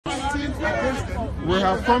We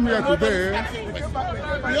have come here today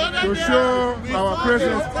to show our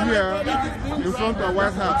presence here in front of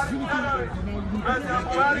White House.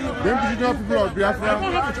 The indigenous people of Biafra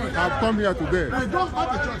have come here today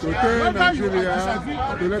to tell Nigeria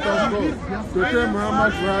to let us go, to tell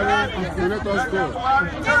Muhammadu to let us go,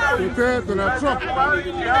 to tell Donald Trump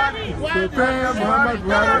to tell Muhammadu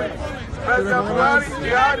to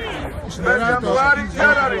recognize the right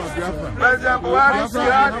of President Buhari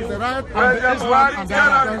have the right to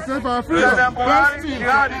stand for our freedom. President Buhari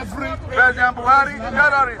terrorist. President Buhari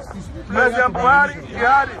jihadist. President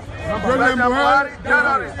Buhari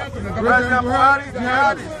terrorist. President Buhari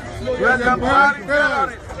jihadist. President Buhari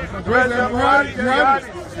terrorist. President Buhari jihadist.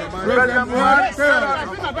 President Buhari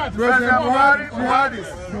terrorist. President Buhari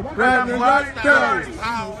jihadist. President Buhari terrorist.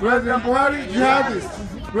 President Buhari jihadist.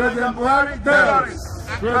 President Buhari terrorist.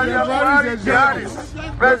 President Buhari is a jihadist.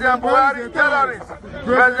 President Buhari terrorist.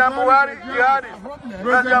 President Buhari jihadist.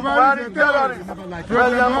 President Buhari terrorist.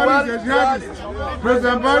 President Buhari is a jihadist.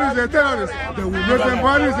 President Buhari is a terrorist. President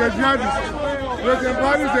Buhari is a jihadist. President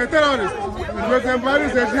Buhari is a terrorist. President Buhari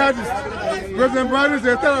is a jihadist. President Buhari is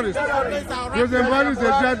a terrorist. President Buhari is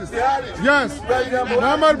a jihadist. Yes,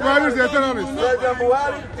 Muhammadu Buhari is a terrorist.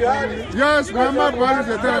 Yes, Muhammadu Buhari is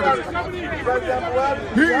a terrorist.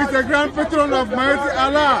 He is the grand patron of mighty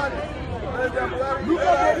Allah.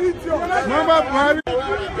 Muhammadu Buhari.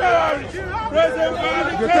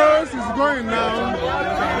 The terrorist is going now.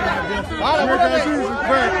 You can see his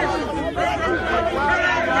back.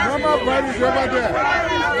 Muhammadu Buhari is over there.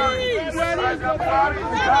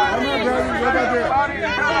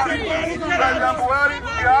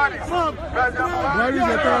 Buhari is a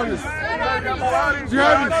terrorist.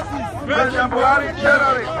 Jihadist. President Buhari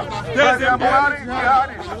terrorist. President Buhari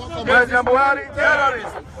jihadist. President Buhari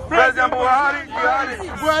terrorist. President Buhari jihadist.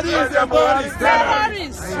 Buhari is a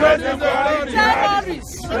terrorist. President Buhari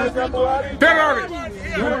terrorist. President Buhari terrorist.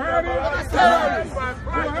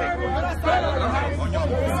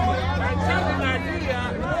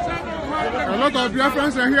 A lot of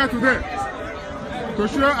Biafrans are here today to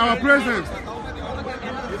show our presence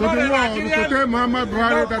to the world, to tell Muhammadu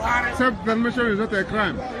Buhari that self-determination is not a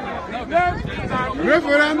crime.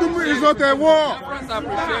 Referendum is not a war.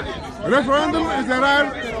 Referendum is a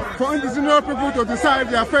right for indigenous people to decide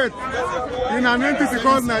their fate in an entity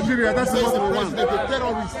called Nigeria. That's what we want.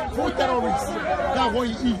 Terrorists, full terrorists. That's what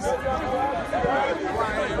he is.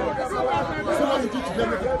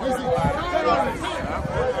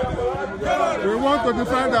 We want to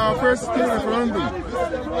defend our first referendum,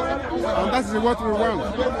 and that is what we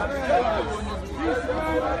want.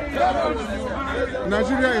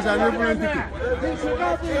 Nigeria is an evil entity.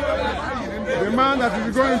 The man that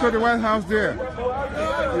is going to the White House there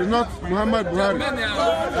is not Muhammadu Buhari.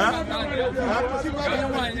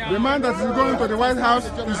 The man that is going to the White House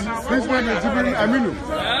is his name is Aminu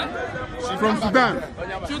from Sudan.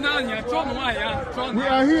 We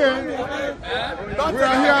are here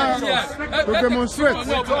to demonstrate.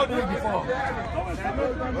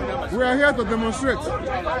 We are here to demonstrate.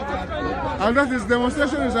 And that is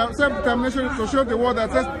demonstration is self-determination to show the world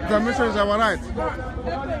that self-determination is our right.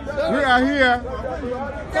 We are here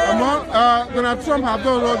among Donald Trump have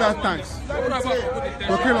done all that thanks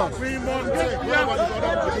to kill us.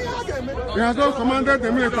 He has not commanded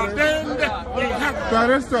the military to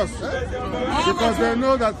arrest us because they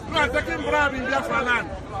know that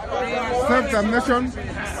self-determination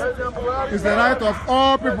is the right of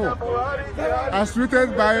all people, as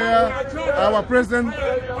tweeted by our President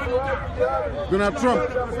Donald Trump.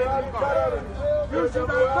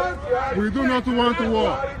 We do not want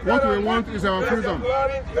war. What we want is our freedom.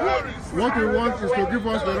 What we want is to give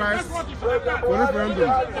us the right for referendum.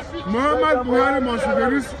 Muhammadu Buhari must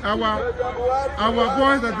release our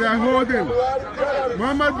boys that they are holding.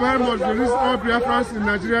 Muhammadu Buhari must release all Biafrans in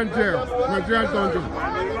Nigerian jail, Nigerian dungeon.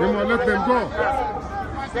 We must let them go.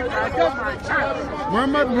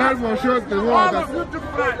 Muhammadu Buhari will show the world that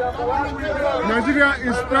Nigeria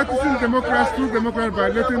is practicing democracy, true democracy, by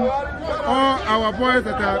letting all our boys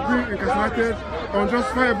that are being incarcerated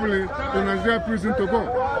unjustifiably to Nigeria prison to go.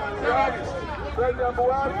 President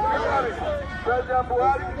Buhari terrorist. President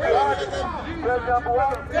Buhari terrorist. President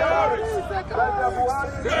Buhari terrorist. President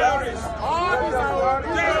Buhari terrorist. All these are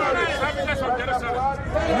terrorists.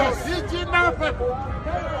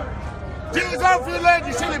 Jesus village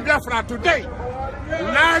is in Biafra today.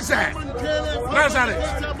 Nazareth.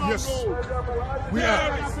 Yes. We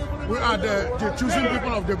are the choosing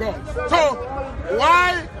people of the God. So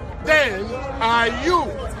why then are you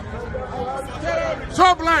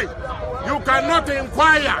so blind? You cannot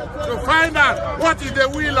inquire to find out what is the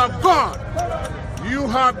will of God. You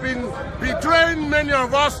have been betraying many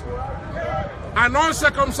of us. An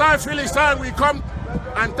uncircumcised Philistine will come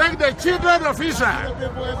and take the children of Israel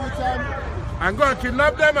and go and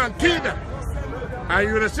kidnap them and kill them. And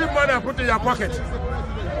you receive money and put it in your pocket.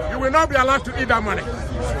 You will not be allowed to eat that money.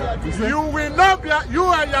 You will not be, you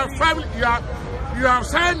and your family, you have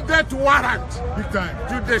signed death warrant Big time.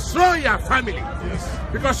 to destroy your family. Yes.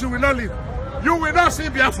 Because you will not live. You will not see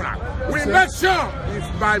Biafra. We make sure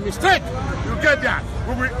if by mistake you get there,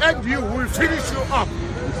 we will end you, we will finish you up.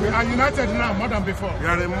 We are united now more than before. You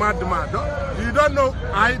are a madman. You don't know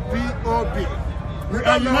IPOB. We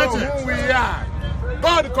are united. Who we are.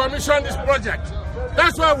 God commissioned this project.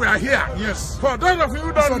 That's why we are here. Yes. For those of you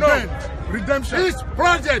who don't know, redemption. this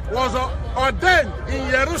project was ordained in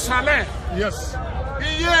Jerusalem. Yes.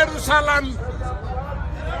 In Jerusalem,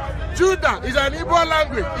 Judah is an Igbo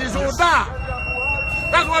language. It's Uda.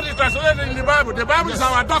 That's what is translated in the Bible. The Bible is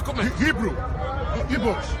our document. Hebrew.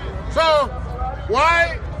 Igbo. So,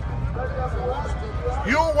 why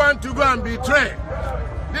you want to go and betray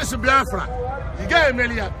this Biafra?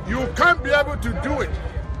 You can't be able to do it.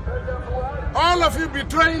 All of you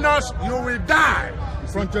betraying us, you will die.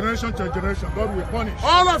 From generation to generation, God will punish.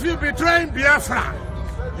 All of you betraying Biafra,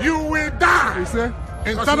 you will die.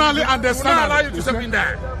 Internally and externally. We will not allow you to step in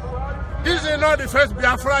there. This is not the first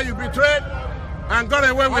Biafra you betrayed and got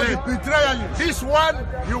away with it. Betrayal. This one,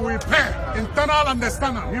 you will pay. Internal and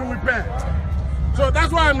external. You will pay. So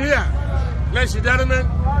that's why I'm here, ladies and gentlemen,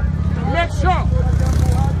 to make sure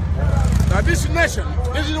that this nation,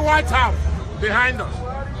 this is the White House behind us.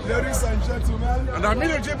 Ladies and gentlemen. And the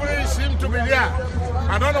military seem to be there.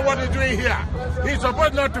 I don't know what he's doing here. He's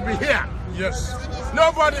supposed not to be here. Yes.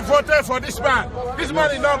 Nobody voted for this man. This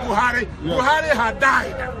man is not Buhari. Yes. Buhari had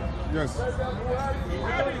died. Yes.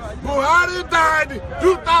 Buhari died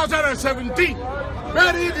 2017,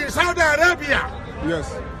 buried in Saudi Arabia.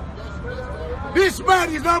 Yes. This man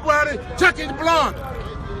is not Buhari. Check his blood.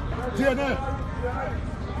 DNA.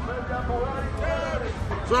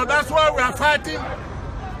 So that's why we are fighting,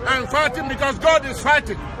 and fighting because God is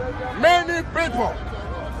fighting. Many people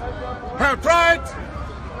have tried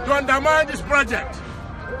to undermine this project.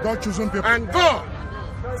 God chosen people. And go,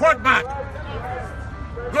 fought back.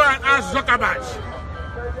 Go and ask Zuckerberg.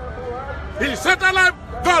 His satellite,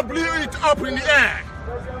 God blew it up in the air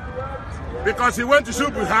because he went to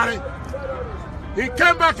shoot Buhari. He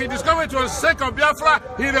came back, he discovered it was sake of Biafra.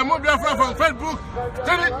 He removed Biafra from Facebook.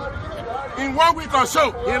 In 1 week or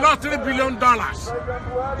so, he lost $3 billion.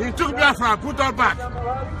 He took Biafra and put her back.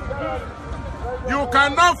 You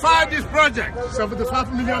cannot fight this project.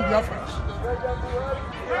 75 million Biafrans.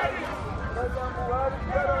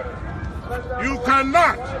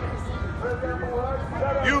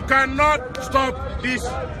 You cannot stop this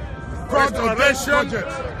restoration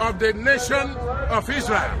of the nation of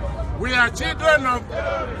Israel. We are children of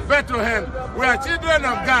Bethlehem. We are children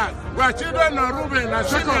of God. We are children of Reuben and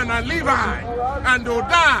Shimon and Levi and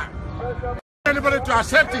Oda. Anybody to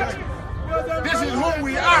accept it. This is who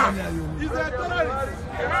we are.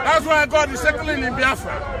 That's why God is settling in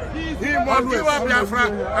Biafra. He must give up Biafra,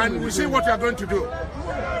 and we see what you are going to do.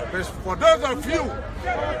 But for those of you,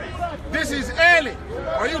 this is early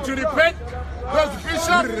for you to repent. Those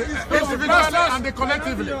bishops, individually and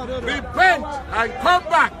collectively, repent and come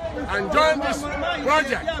back and join this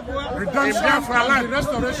project. Redemption in Biafra land,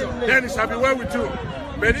 restoration. Then it shall be well with you.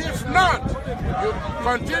 But if not, you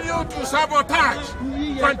continue to sabotage,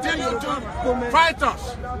 continue to fight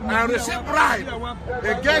us, and receive bribe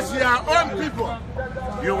against your own people,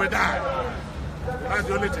 you will die. That's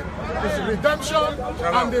the only thing. It's redemption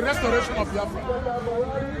and the restoration of Biafra.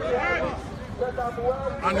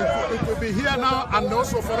 And it will be here now and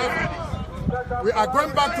also forever. We are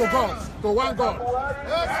going back to God, to one God.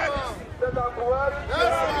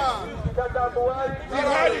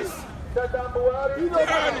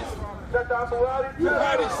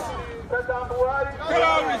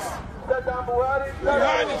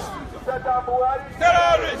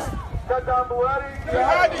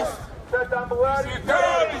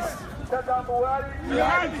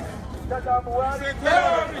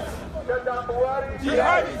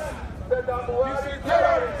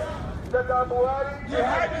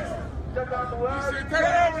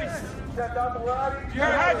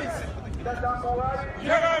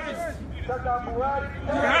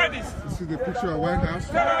 This is the picture of White House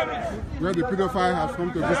where the pedophile has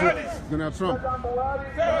come to visit Donald Trump.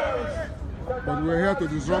 But we're here to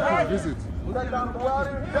disrupt his visit. We're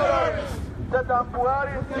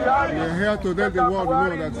here to let the world know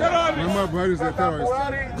that Muhammadu Buhari is a terrorist.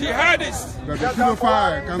 Jihadist. That the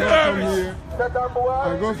pedophile cannot come here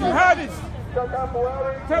and go free. Jihadist.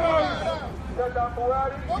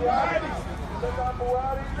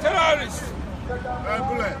 Terrorists.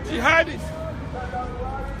 Jihadists.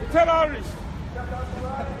 Terrorists.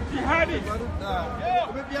 Jihadists.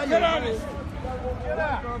 Terrorists.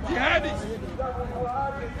 Jihadists.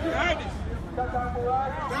 Jihadists.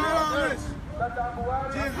 Terrorists.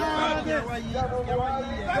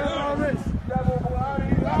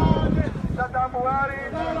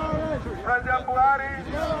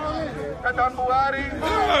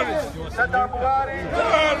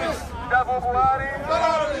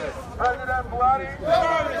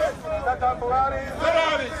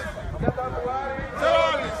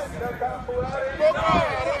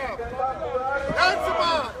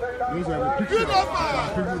 Those are the pictures of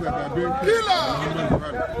people that are being killed.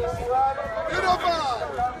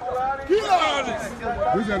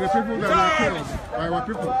 These are the people that were killed by our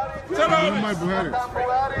people. Muhammadu Buhari.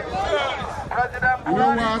 You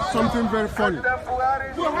know what? Something very funny.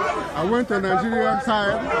 I went to Nigerian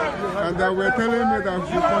side and they were telling me that we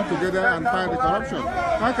should come together and fight the corruption.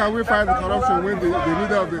 How can we fight the corruption when the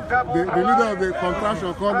leader of the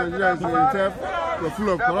contraction called Nigeria is himself full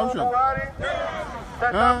of corruption?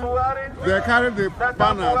 They carried the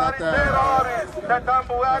banner that let us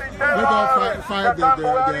fight the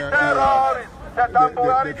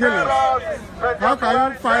killers. How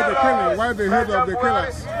can you fight the killers while the head of the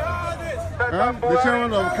killers, the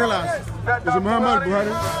chairman of the killers, is Muhammadu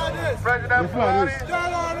Buhari? The flag is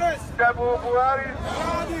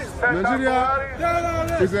Nigeria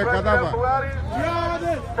is a cadaver.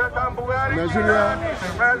 Nigeria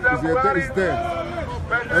is dead.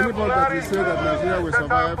 Anybody that will say that Nigeria will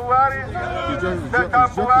survive is just joking.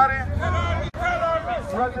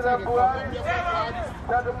 President Buhari,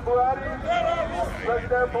 President Buhari,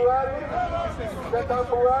 President Buhari, President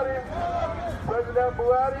Buhari, President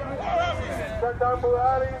Buhari, President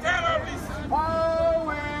Buhari. All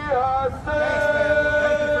we are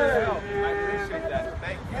saying, I appreciate that.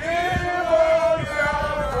 Thank you.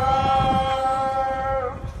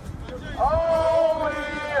 All we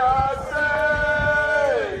are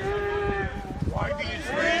saying, why do you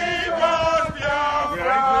say Biafra?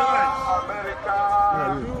 America.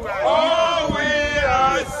 All we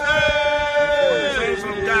are saying,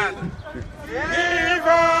 give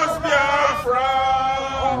us Biafra.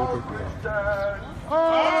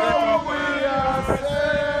 All we are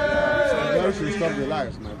saying, You should stop the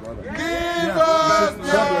lives, my brother. give us Stop the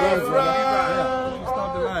lives, Biafra. brother.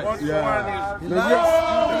 Stop the lies. Yeah. The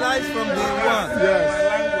lies from day one. Yes.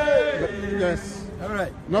 Yes. All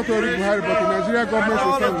right. Not only Buhari, but the Nigerian government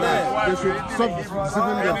should stop that. They should stop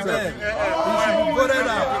deceiving themselves. He should be voted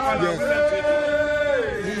out. Yes.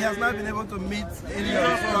 He has not been able to meet any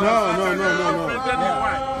of his No.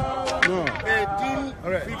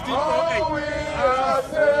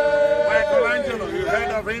 1508. Michelangelo, you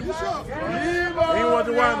heard of him? He was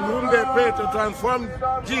the one whom they paid to transform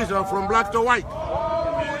Jesus from black to white.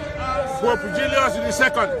 Pope Julius II.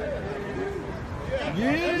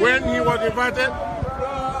 When he was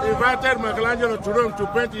invited Michelangelo to Rome to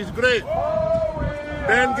paint his grave.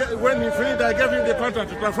 Then when he finished, I gave him the contract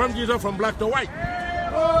to transform Jesus from black to white.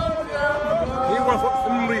 He was from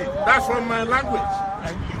Umri. That's from my language.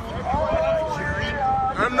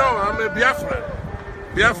 I'm a Biafra.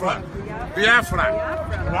 Biafra.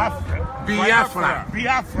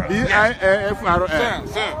 B-I-A-F-R-A.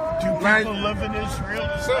 Do people live in Israel?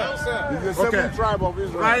 It's the seventh tribe of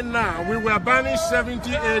Israel. Right now, we were banished 70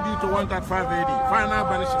 AD to 135 AD. Final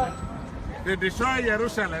banishment. They destroy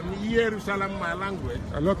Jerusalem, my language.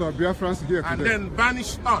 A lot of Biafrans here And today. then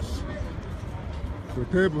banish us. To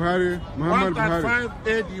tell Buhari, Muhammadu Buhari, 135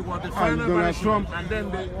 AD was the final Donald banishment. Trump, And then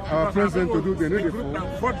our president, to do the needful.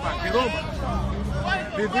 fought back, the Romans.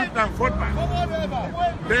 They grouped and fought back.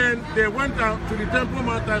 Then they went out to the Temple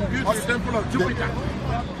Mount and built the Temple of Jupiter.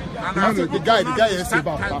 And The guy is they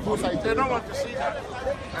don't want to see that.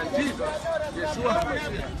 And Jesus, Yeshua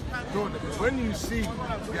HaMashiach, told them, when you see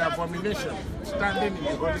the abomination standing in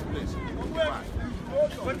the holy place,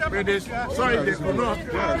 when they saw it, they could not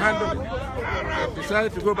handle it. They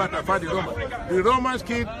decided to go back and fight the Romans. The Romans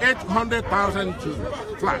killed 800,000 Jews,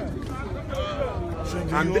 flat.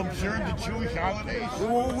 And do you observe the Jewish holidays?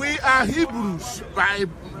 We are Hebrews by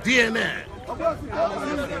DNA.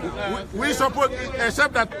 We support,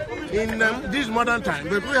 except that in this modern time,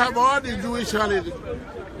 but we have all the Jewish holidays,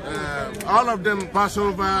 all of them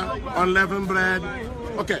Passover, unleavened bread.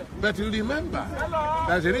 Okay, but you remember,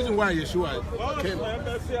 there's a reason why Yeshua came.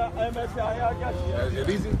 There's a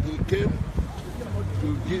reason he came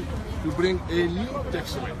to bring a new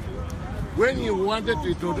testament. When he wanted to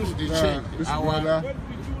introduce the change,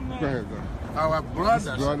 our brothers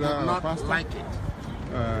did not like it.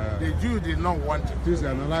 The Jews did not want it.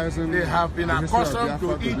 They have been accustomed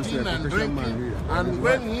to eating and drinking. And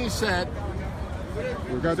when he said,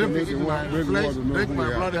 we got to make my flesh, drink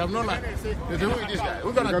my blood, they have no life. They say, who is this guy?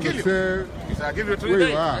 We're going to kill him. He said, I'll give you 3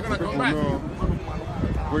 days. I'm going to come back.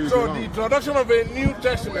 So the introduction of a New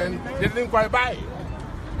Testament, they didn't quite buy it.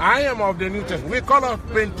 I am of the New Testament. We call us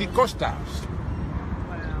Pentecostals.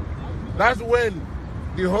 That's when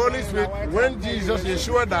the Holy Spirit, when Jesus,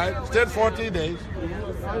 Yeshua died, stayed 40 days,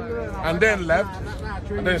 and then left,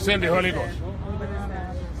 and then sent the Holy Ghost.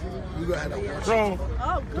 So,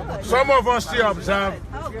 some of us still observe,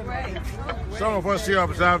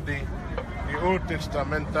 the Old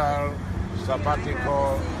Testamental,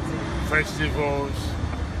 sabbatical, festivals.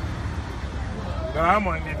 But I'm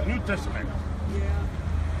in the New Testament.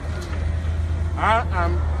 I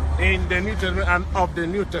am in the New Testament and of the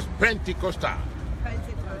New Testament, Pentecostal.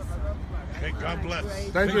 Okay, God bless.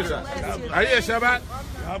 Thank you, sir. Are you a Shabbat?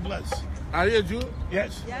 God bless. Are you a Jew?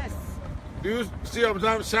 Yes. Yes. Do you still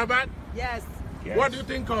observe Shabbat? Yes. Yes. What do you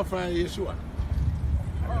think of Yeshua?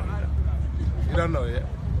 You don't know yet?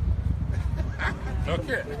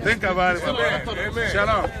 Okay. Think about it. Amen.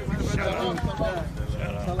 Shalom.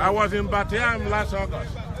 I was in Batiam last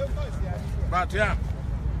August. Batiam.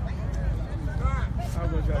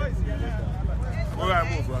 All right,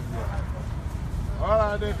 move on. All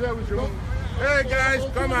right, they say we should move. Hey guys,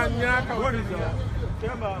 come on, Nyaka. What is that?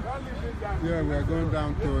 Yeah, we're going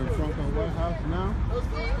down to in front of White House now.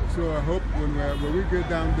 So I hope when we get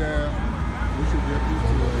down there, we should be able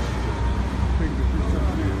to take the picture.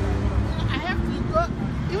 I have to go.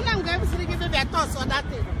 You know, I'm going to give you their thoughts on that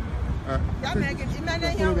thing.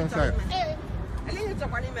 Follow that side.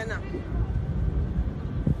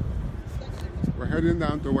 We're heading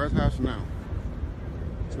down to White House now.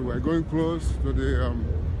 So we're going close to the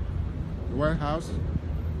White House.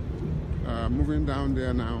 Moving down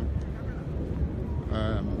there now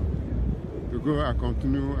to go and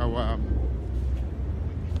continue our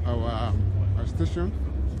station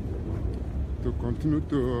to continue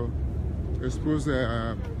to expose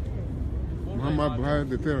Muhammadu Buhari,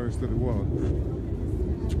 the terrorist, to the world.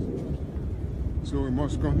 So we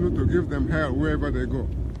must continue to give them hell wherever they go.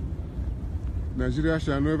 Nigeria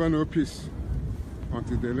shall never know peace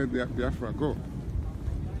until they let Biafra go.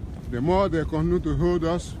 The more they continue to hold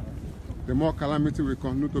us, the more calamity will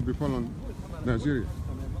continue to befall on Nigeria.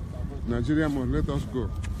 Nigeria must let us go.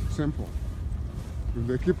 Simple. If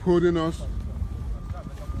they keep holding us,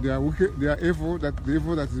 they are wicked, they are evil. That the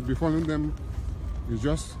evil that is befalling them is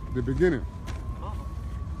just the beginning.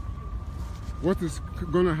 What is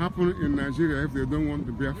going to happen in Nigeria if they don't want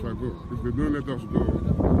the Biafra go? If they don't let us go?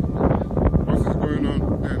 What is going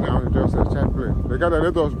on there now is just a child play. They gotta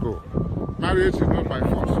let us go. Marriage is not by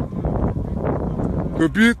force. To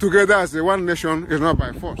be together as a one nation is not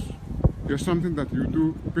by force. It's something that you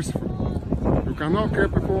do peacefully. You cannot kill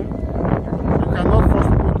people. You cannot force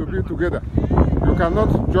people to be together. You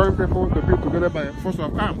cannot join people to be together by force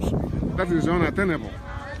of arms. That is unattainable.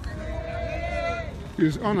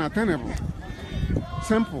 It's unattainable.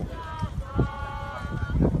 Simple.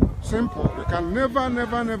 Simple. You can never in the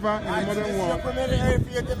modern world. You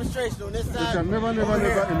can never in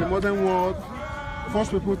the modern world force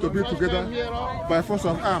people to be together by force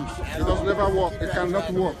of arms. It does never work. It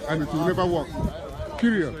cannot work, and it will never work.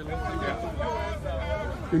 Period.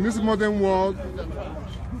 In this modern world,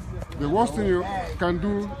 the worst thing you can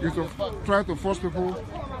do is to try to force people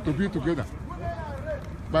to be together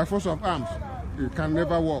by force of arms. It can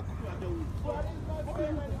never work.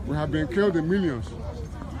 We have been killed in millions,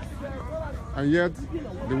 and yet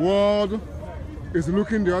the world is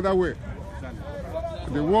looking the other way.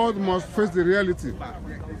 The world must face the reality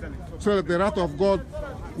so that the wrath of God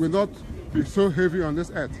will not be so heavy on this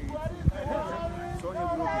earth.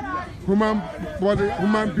 Human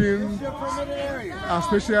beings are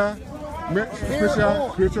special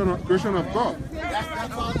creation of God.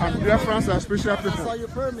 And Biafrans are special people.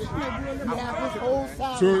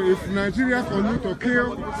 So if Nigeria continue to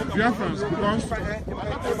kill Biafrans because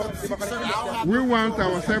we want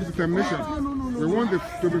our self-determination, we want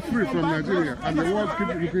to be free from Nigeria, and the world keep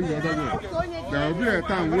looking the other way, there will be a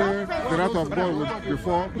time where the wrath of God will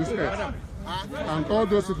befall this earth. And all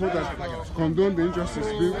those people that condone the injustice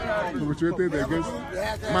being perpetrated against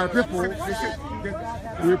my people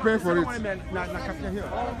will pay for it.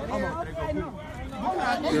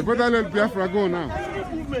 We better let Biafra go now.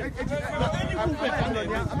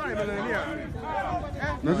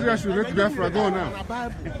 Nigeria should let Biafra go now.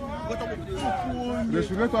 They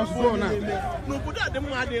should let us go now.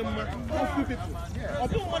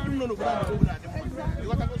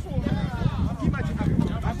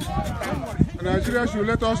 Nigeria should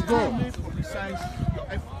let us go.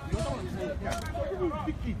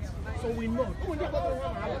 So we know.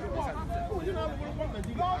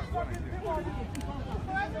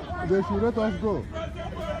 They should let us go.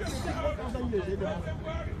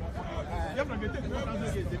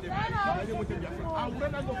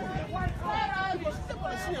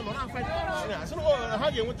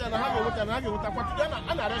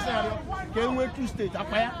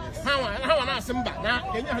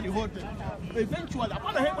 Eventually,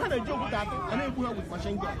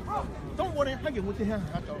 don't worry,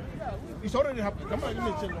 it's already happened. Come on, you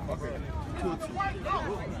mentioned okay.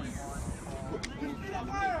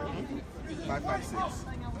 556.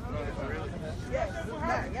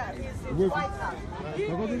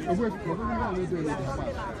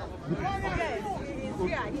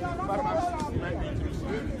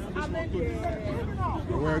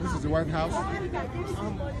 Well, this is the White House.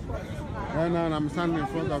 Right now, I'm standing in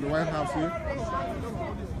front of the White House here.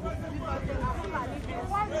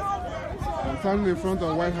 I'm standing in front of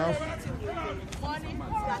the White House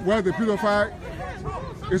where the pedophile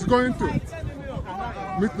is going to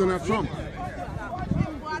meet Donald Trump.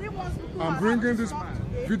 I'm bringing this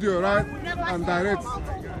video right and direct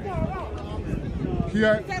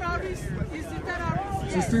here,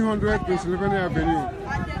 1600 Pennsylvania Avenue,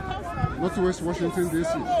 Northwest Washington, D.C.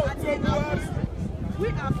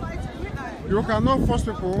 You cannot force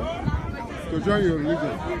people to join your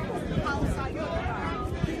religion.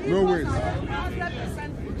 No ways.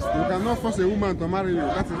 You cannot force a woman to marry you.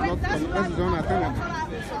 That is unattainable.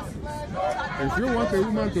 If you want a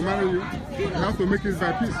woman to marry you, you have to make it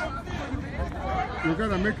by peace. You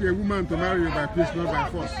gotta make a woman to marry you by peace, not by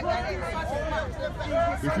force.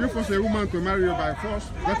 If you force a woman to marry you by force,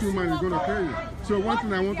 that woman is gonna kill you. So one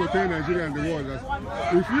thing I want to tell Nigeria and the world is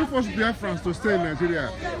that if you force Biafrans to stay in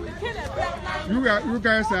Nigeria, you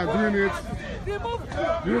guys are doing it.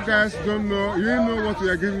 You guys don't know, you don't know what you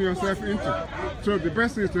are getting yourself into. So the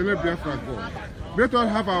best thing is to let Biafra go. Let us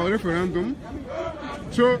have our referendum.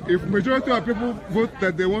 So if majority of people vote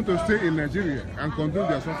that they want to stay in Nigeria and continue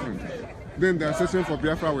their suffering, then the session for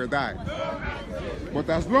Biafra will die. But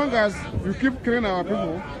as long as you keep killing our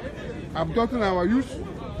people, abducting our youth,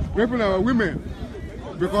 raping our women,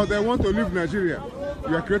 because they want to leave Nigeria,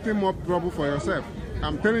 you are creating more trouble for yourself.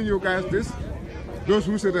 I'm telling you guys this. Those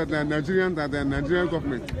who say that they're Nigerian, that they're Nigerian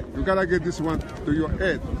government, you gotta get this one to your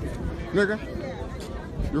head. Nigga,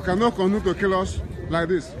 you cannot continue to kill us like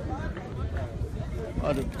this.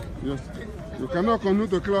 Yes. You cannot continue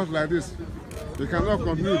to kill us like this. You cannot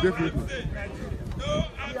continue definitely.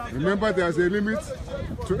 Remember, there's a limit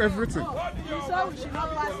to everything.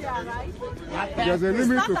 There's a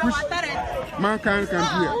limit to which mankind can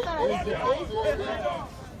bear.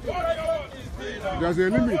 There's a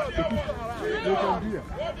limit to which they can bear.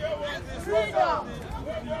 Freedom!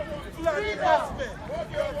 Freedom!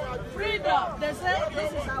 Freedom! They say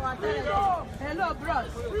this is our territory. Hello,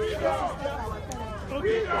 bros. This is our territory.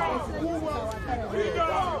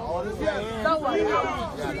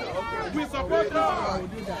 We support them.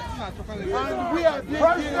 And we are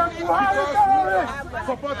President Buhari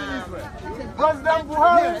supporting Israel. President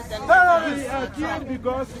Buhari terrorist. We are killed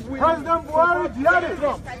because we President Buhari jihadist.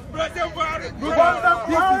 President Buhari. President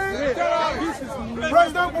Buhari.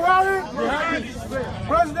 President Buhari.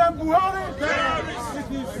 President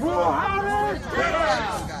Buhari. Buhari.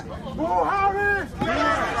 Buhari.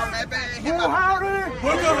 Buhari.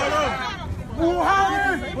 Buhari.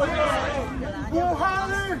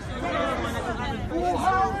 Buhari.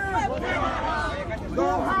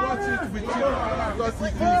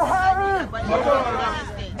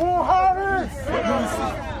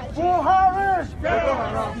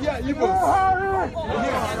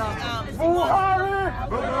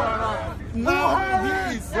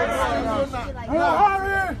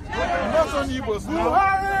 Not on Igbos now.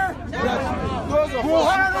 Those of us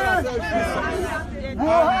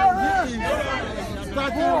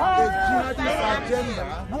starting a jihadist agenda,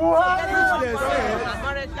 which they say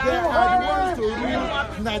they are the ones to rule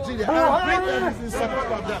Nigeria. And Britain is in support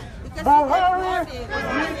of them.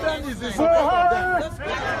 Britain is in support of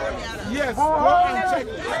them. Yes, go and check.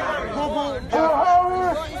 Google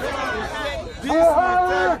this will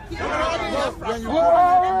tell when you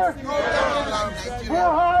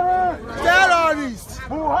terrorists.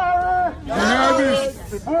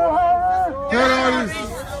 Terrorists.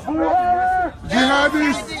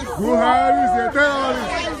 Jihadists. Buhari is a terrorist.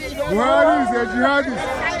 Buhari is a jihadist.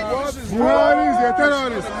 Buhari is a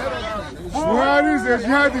terrorist. Buhari is a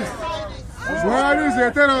jihadist. Buhari is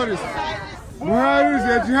a terrorist. Buhari is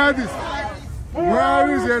a jihadist.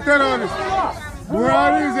 Buhari is a terrorist.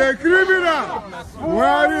 Buhari is a criminal.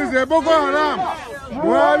 Buhari is a Boko Haram.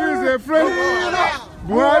 Buhari is a friend.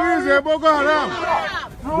 Buhari is a Boko Haram.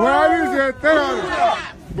 Buhari is a terrorist.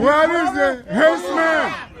 Buhari is a herdsman.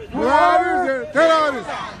 Buhari is a terrorist.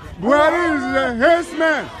 Buhari is a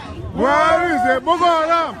herdsman. Buhari is a Boko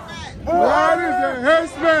Haram. Buhari is a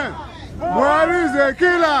herdsman. Buhari is a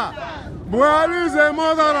killer. Buhari is a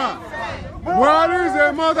murderer. Buhari is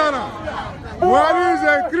a murderer. Buhari is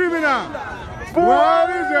a criminal.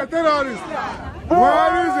 Buhari is a terrorist.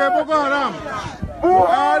 Buhari is a Boko Haram.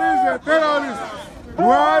 Buhari is a terrorist.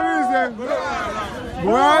 Buhari is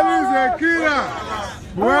a killer.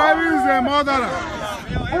 Buhari is a murderer.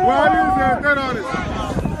 Buhari is a terrorist.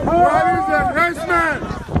 Buhari is a herdsman.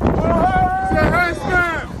 He's a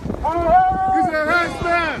herdsman. He's a herdsman.